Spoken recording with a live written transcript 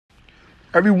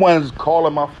Everyone's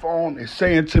calling my phone and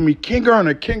saying to me, King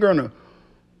Erner,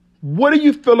 what do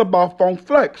you feel about Funk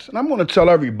Flex? And I'm going to tell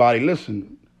everybody,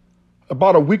 listen,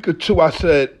 about a week or two, I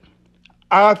said,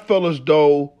 I feel as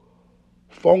though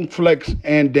Funk Flex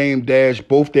and Dame Dash,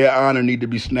 both their honor need to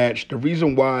be snatched. The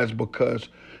reason why is because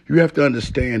you have to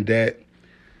understand that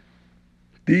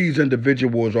these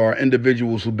individuals are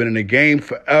individuals who've been in the game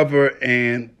forever,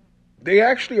 and they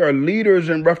actually are leaders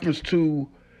in reference to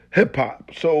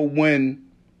hip-hop. So when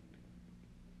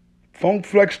Funk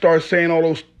Flex starts saying all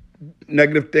those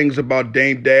negative things about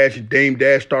Dame Dash, and Dame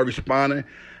Dash started responding,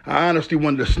 I honestly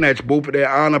wanted to snatch both of their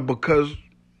honor because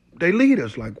they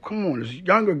leaders. Like, come on, there's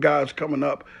younger guys coming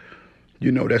up,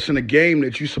 that's in a game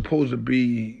that you're supposed to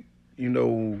be,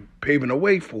 paving the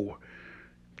way for.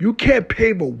 You can't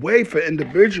pave a way for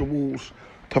individuals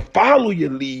to follow your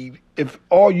lead if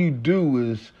all you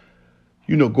do is,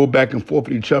 go back and forth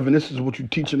with each other. And this is what you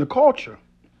teach in the culture.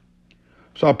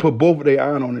 So I put both of their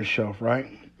iron on the shelf, right?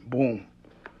 Boom.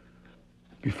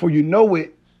 Before you know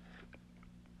it,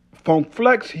 Funk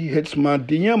Flex, he hits my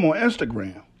DM on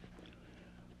Instagram,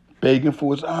 begging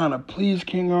for his honor. Please,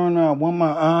 King Erner, I want my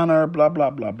honor, blah,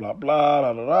 blah, blah, blah, blah,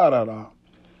 da, da, da, da, da.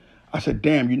 I said,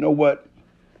 damn, you know what?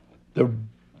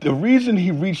 The reason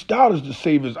he reached out is to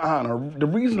save his honor. The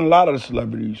reason a lot of the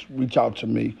celebrities reach out to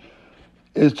me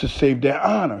is to save their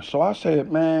honor. So I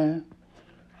said, man,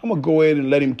 I'm going to go ahead and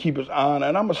let him keep his honor,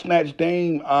 and I'm going to snatch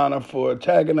Dame honor for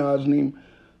antagonizing him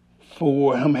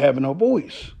for him having a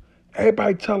voice.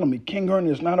 Everybody telling me, King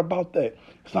Erner, it's not about that.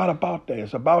 It's not about that.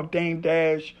 It's about Dame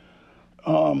Dash.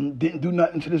 Didn't do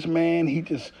nothing to this man. He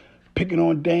just picking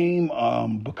on Dame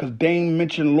because Dame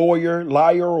mentioned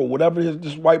liar, or whatever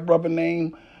this white brother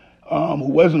name, who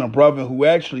wasn't a brother, who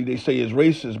actually they say is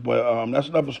racist, but that's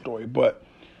another story. But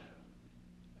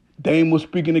Dame was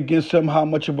speaking against him, how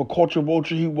much of a culture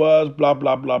vulture he was, blah,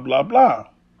 blah, blah, blah, blah.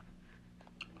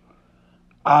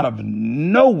 Out of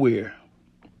nowhere,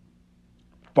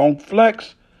 Funk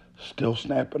Flex still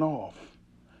snapping off.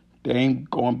 Dame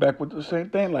going back with the same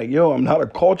thing, like, yo, I'm not a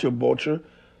culture vulture,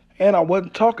 and I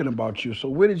wasn't talking about you. So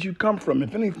where did you come from?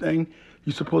 If anything,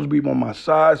 you're supposed to be on my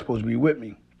side, supposed to be with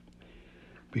me.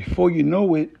 Before you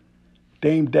know it,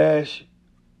 Dame Dash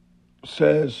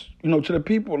says, to the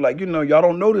people, like, y'all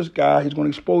don't know this guy. He's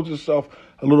going to expose himself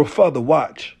a little further.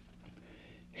 Watch.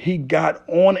 He got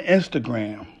on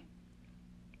Instagram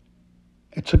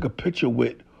and took a picture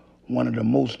with one of the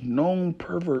most known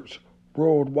perverts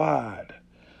worldwide.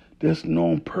 This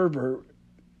known pervert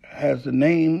has the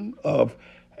name of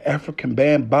African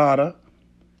Bambaataa,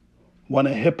 one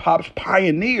of hip-hop's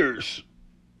pioneers,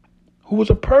 who was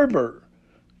a pervert.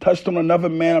 Touched on another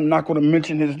man, I'm not going to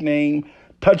mention his name.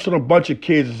 Touched on a bunch of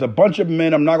kids. It's a bunch of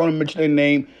men, I'm not going to mention their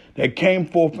name, that came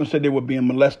forth and said they were being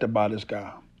molested by this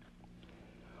guy.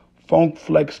 Funk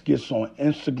Flex gets on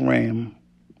Instagram,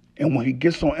 and when he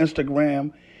gets on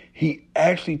Instagram, he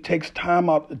actually takes time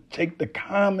out to take the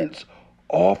comments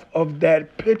off of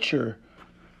that picture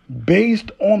based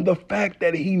on the fact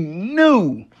that he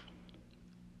knew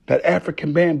that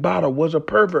African Bambaataa was a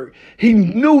pervert. He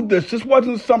knew this. This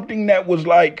wasn't something that was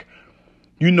like,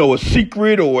 a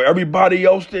secret or everybody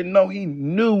else didn't know. He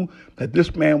knew that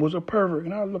this man was a pervert.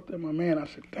 And I looked at my man. I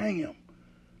said, damn,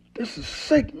 this is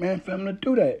sick, man, for him to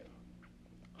do that.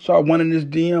 So I went in his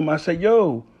DM. I said,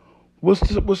 yo,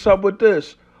 what's up with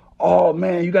this? Oh,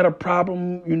 man, you got a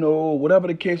problem, whatever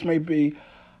the case may be.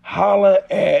 Holla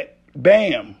at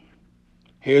Bam.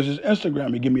 Here's his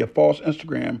Instagram. He gave me a false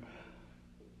Instagram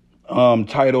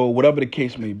title, whatever the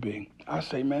case may be. I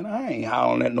say, man, I ain't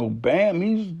hollering at no Bam.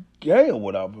 He's gay or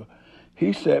whatever.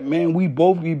 He said, man, we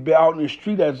both be out in the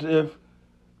street as if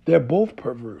they're both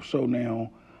perverts. So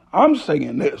now I'm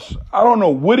saying this. I don't know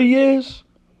what he is,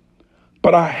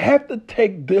 but I have to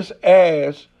take this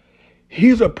as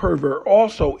he's a pervert.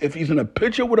 Also, if he's in a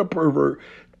picture with a pervert,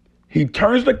 he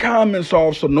turns the comments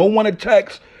off so no one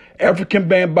attacks African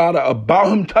Bambaataa about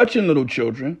him touching little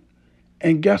children.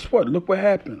 And guess what? Look what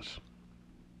happens.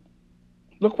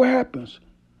 Look what happens.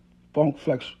 Funk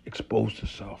Flex exposed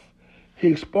himself. He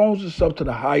exposed himself to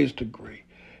the highest degree.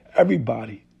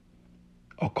 Everybody,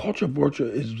 a culture vulture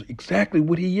is exactly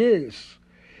what he is.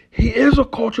 He is a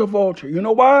culture vulture. You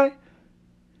know why?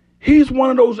 He's one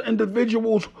of those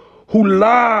individuals who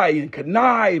lie and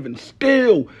connive and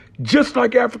steal, just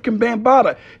like African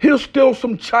Bambaataa. He'll steal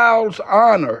some child's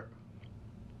honor.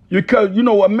 Because,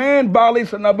 a man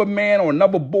violates another man or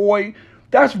another boy,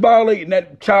 that's violating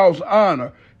that child's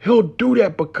honor. He'll do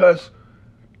that because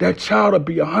that child will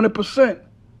be 100%.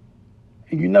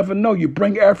 And you never know. You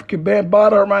bring African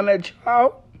Bambaataa around that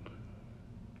child,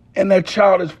 and that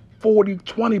child is 40,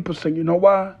 20%. You know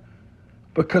why?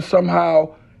 because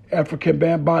somehow African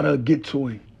Bambaataa will get to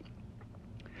him.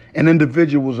 And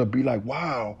individuals will be like,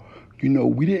 wow,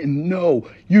 we didn't know.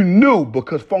 You knew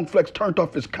because Funk Flex turned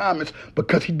off his comments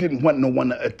because he didn't want no one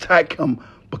to attack him,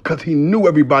 because he knew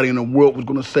everybody in the world was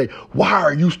going to say, why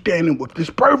are you standing with this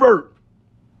pervert?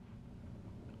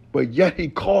 But yet he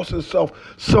calls himself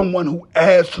someone who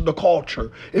adds to the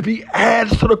culture. If he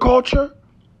adds to the culture,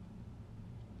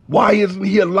 why isn't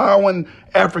he allowing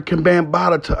African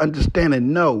Bambaataa to understand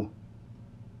and know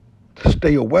to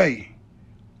stay away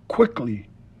quickly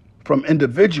from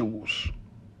individuals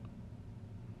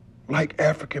like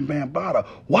African Bambaataa?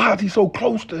 Why is he so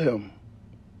close to him?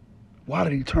 Why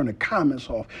did he turn the comments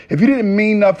off? If he didn't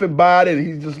mean nothing by it and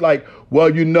he's just like, well,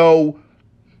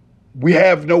 we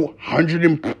have no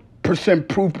 100%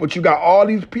 proof, but you got all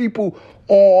these people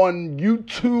on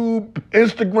YouTube,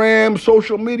 Instagram,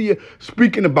 social media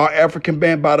speaking about African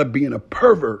Bambaataa being a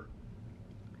pervert.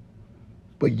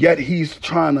 But yet he's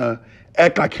trying to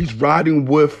act like he's riding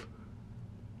with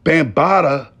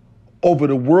Bambaataa over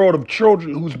the world of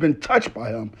children who's been touched by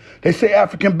him. They say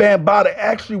African Bambaataa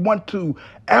actually went to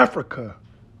Africa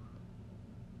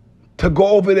to go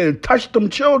over there and touch them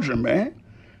children, man.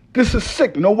 This is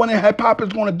sick. No one in hip-hop is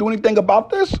going to do anything about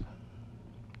this.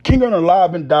 King Earner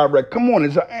Live and Direct. Come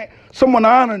on, someone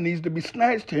honor needs to be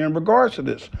snatched here in regards to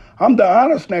this. I'm the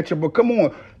honor snatcher, but come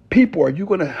on. People, are you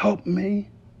going to help me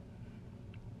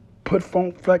put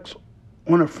Funk Flex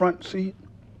on the front seat?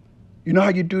 You know how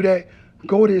you do that?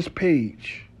 Go to his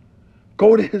page.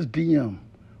 Go to his DM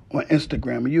on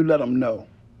Instagram and you let him know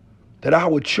that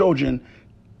our children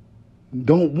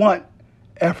don't want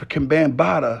African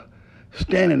Bambaataa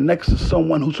standing next to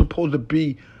someone who's supposed to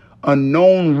be a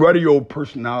known radio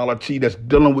personality that's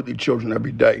dealing with the children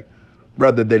every day.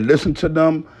 Whether they listen to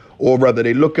them or whether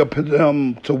they look up to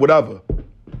them to whatever.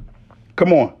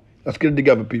 Come on, let's get it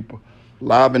together, people.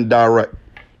 Live and direct.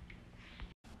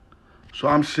 So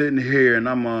I'm sitting here and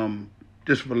I'm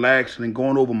just relaxing and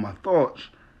going over my thoughts.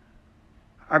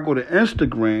 I go to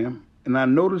Instagram and I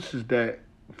notice is that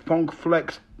Funk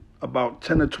Flex about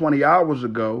 10 or 20 hours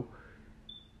ago,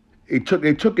 they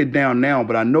took it down now,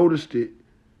 but I noticed it.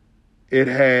 It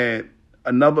had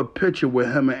another picture with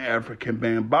him and African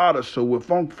Bambaataa. So what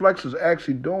Funk Flex is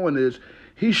actually doing is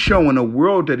he's showing the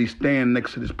world that he's standing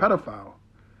next to this pedophile.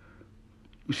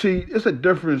 You see, it's a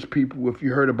difference, people, if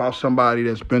you heard about somebody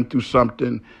that's been through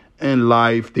something in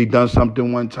life, they done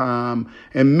something one time.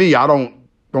 And me,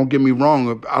 don't get me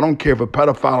wrong, I don't care if a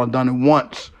pedophile done it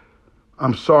once.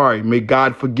 I'm sorry, may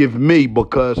God forgive me,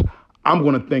 because I'm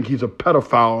going to think he's a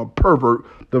pedophile or pervert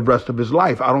the rest of his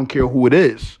life. I don't care who it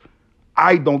is.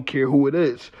 I don't care who it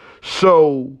is.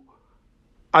 So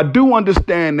I do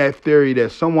understand that theory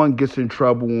that someone gets in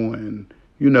trouble and,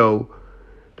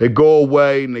 they go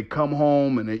away and they come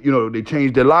home and they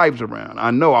change their lives around. I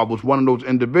know I was one of those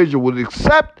individuals,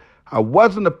 except I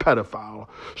wasn't a pedophile.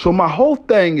 So my whole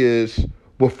thing is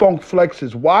with Funk Flex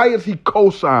is, why is he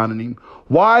co-signing him?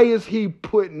 Why is he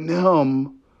putting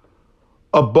him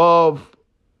above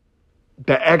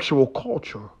the actual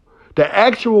culture? The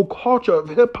actual culture of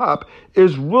hip-hop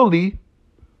is really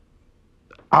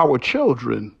our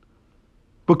children,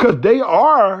 because they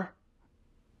are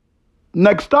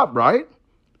next up, right?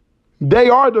 They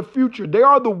are the future. They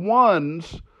are the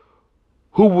ones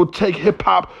who will take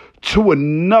hip-hop to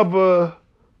another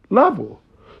level.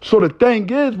 So the thing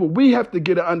is, what we have to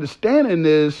get an understanding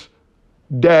is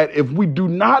that if we do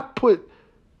not put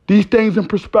these things in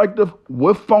perspective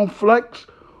with Funk Flex,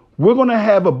 we're going to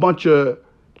have a bunch of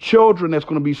children that's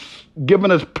going to be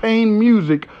giving us pain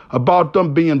music about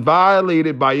them being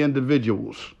violated by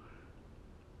individuals.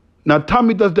 Now, tell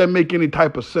me, does that make any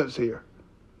type of sense here?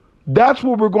 That's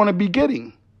what we're going to be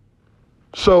getting.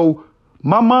 So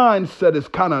my mindset is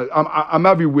I'm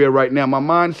everywhere right now. My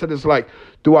mindset is like,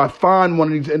 do I find one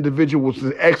of these individuals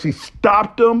that actually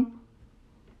stopped them?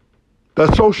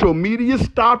 The social media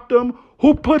stopped them?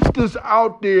 Who puts this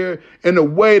out there in a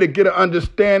way to get an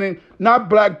understanding, not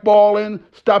blackballing,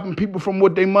 stopping people from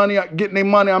getting their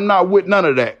money? I'm not with none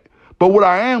of that. But what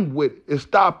I am with is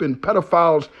stopping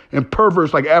pedophiles and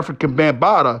perverts like African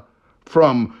Bambaataa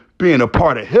from being a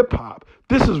part of hip-hop.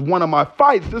 This is one of my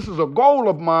fights. This is a goal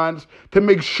of mine, to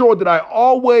make sure that I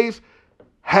always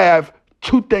have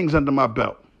two things under my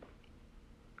belt.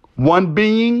 One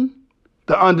being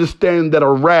to understand that a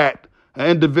rat, an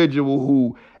individual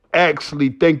who actually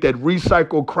think that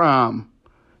recycle crime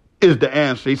is the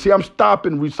answer. You see, I'm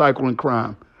stopping recycling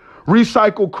crime.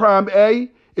 Recycle crime,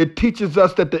 it teaches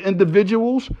us that the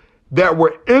individuals that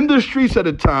were in the streets at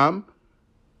the time,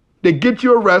 they get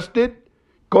you arrested,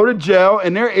 go to jail,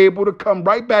 and they're able to come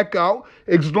right back out.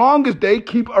 As long as they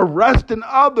keep arresting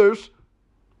others,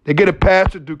 they get a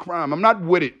pass to do crime. I'm not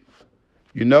with it,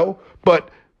 but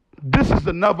this is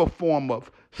another form of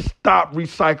stop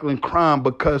recycling crime,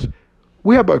 because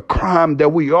we have a crime that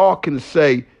we all can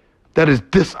say that is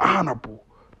dishonorable.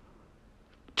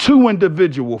 2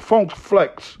 individuals, Funk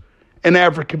Flex and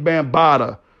African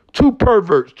Bambaataa, 2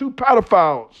 perverts, 2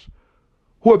 pedophiles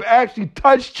who have actually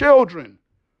touched children.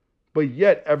 But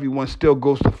yet everyone still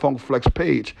goes to Funk Flex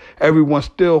page. Everyone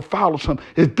still follows him.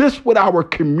 Is this what our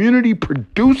community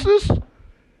produces?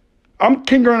 I'm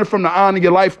King Earner from the Honor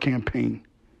Your Life campaign.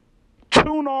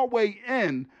 Tune our way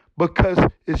in, because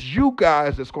it's you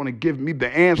guys that's going to give me the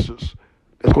answers.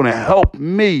 That's going to help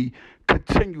me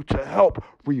continue to help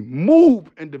remove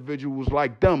individuals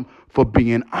like them for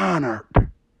being honored.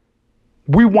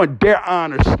 We want their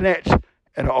honor snatched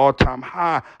at an all-time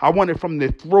high. I want it from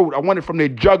their throat. I want it from their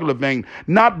jugular vein,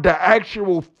 not the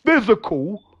actual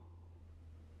physical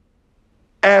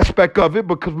aspect of it,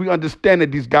 because we understand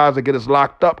that these guys will get us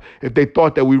locked up if they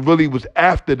thought that we really was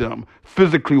after them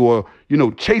physically or,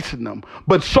 chasing them.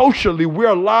 But socially, we're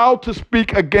allowed to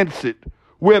speak against it.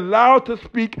 We're allowed to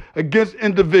speak against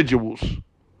individuals.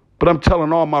 But I'm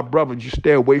telling all my brothers, you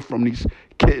stay away from these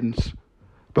kittens,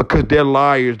 because they're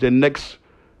liars. Their next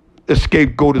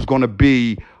scapegoat is going to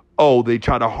be, they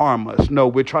try to harm us. No,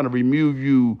 we're trying to remove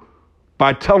you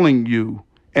by telling you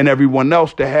and everyone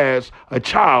else that has a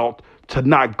child to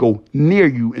not go near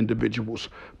you individuals,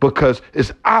 because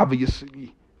it's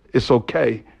obviously it's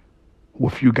okay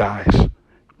with you guys,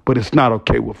 but it's not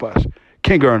okay with us.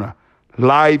 King Earner,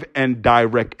 live and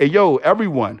direct. Hey,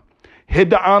 everyone, hit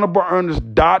the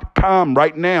honorableearners.com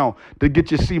right now to get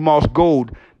your sea moss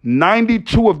gold.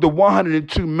 92 of the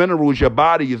 102 minerals your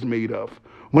body is made of.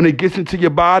 When it gets into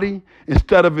your body,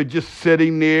 instead of it just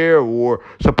sitting there or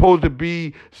supposed to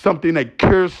be something that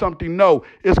cures something, no,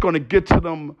 it's going to get to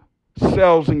them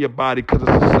cells in your body, because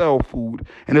it's a cell food,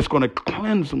 and it's going to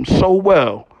cleanse them so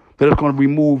well that it's going to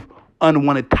remove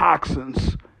unwanted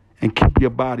toxins and keep your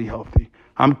body healthy.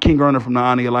 I'm King Earner from the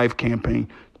Honor Your Life campaign.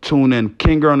 Tune in.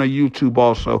 King Earner YouTube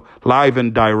also, live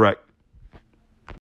and direct.